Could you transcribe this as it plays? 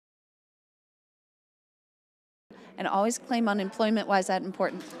and always claim unemployment. Why is that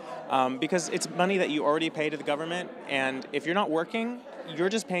important? Because it's money that you already pay to the government, and if you're not working, you're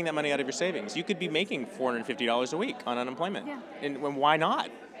just paying that money out of your savings. You could be making $450 a week on unemployment. Yeah. And why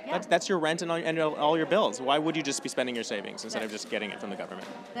not? Yeah. That's your rent and all your bills. Why would you just be spending your savings instead of just getting it from the government?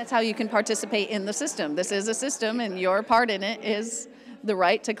 That's how you can participate in the system. This is a system, and your part in it is the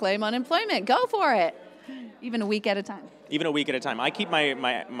right to claim unemployment. Go for it, even a week at a time. Even a week at a time. I keep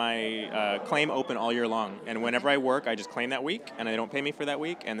my claim open all year long, and whenever I work, I just claim that week, and they don't pay me for that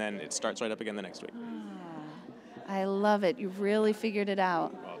week, and then it starts right up again the next week. I love it. You've really figured it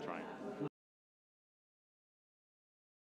out.